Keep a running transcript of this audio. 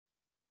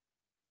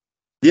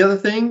The other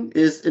thing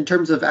is in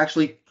terms of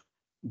actually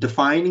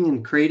defining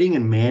and creating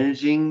and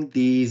managing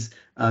these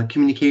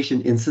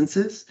communication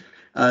instances,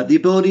 the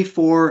ability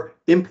for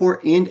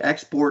import and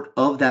export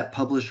of that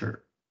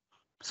publisher.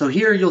 So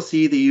here you'll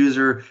see the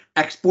user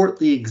export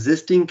the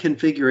existing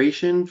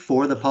configuration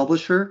for the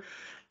publisher.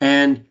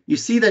 And you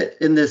see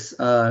that in this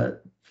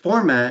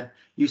format,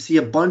 you see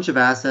a bunch of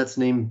assets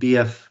named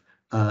BF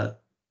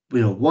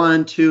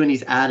 1, 2, and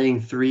he's adding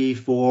 3,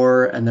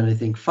 4, and then I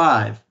think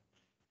 5.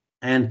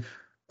 And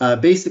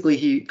basically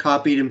he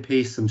copied and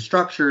pasted some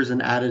structures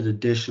and added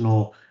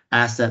additional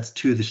assets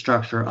to the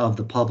structure of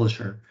the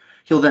publisher.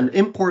 He'll then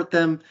import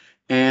them,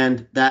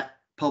 and that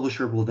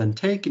publisher will then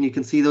take, and you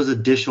can see those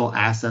additional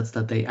assets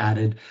that they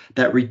added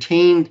that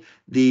retained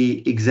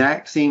the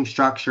exact same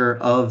structure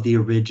of the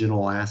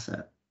original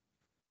asset.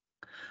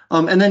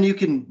 And then you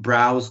can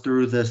browse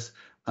through this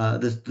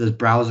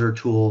browser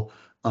tool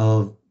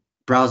of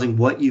browsing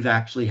what you've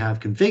actually have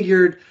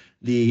configured,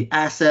 the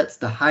assets,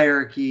 the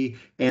hierarchy,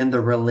 and the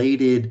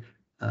related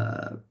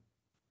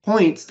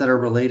points that are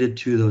related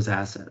to those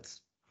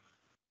assets.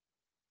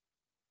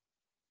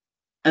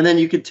 And then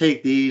you could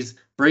take these,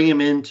 bring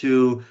them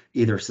into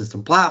either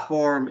system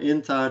platform,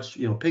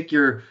 InTouch, pick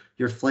your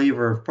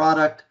flavor of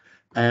product,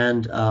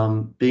 and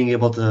being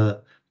able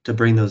to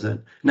bring those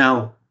in.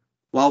 Now,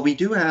 while we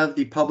do have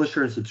the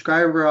publisher and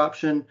subscriber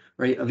option,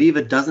 right,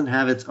 AVEVA doesn't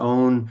have its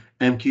own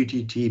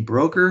MQTT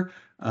broker,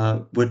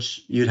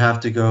 which you'd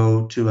have to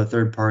go to a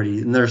third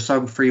party. And there are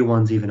some free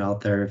ones even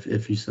out there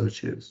if you so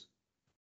choose.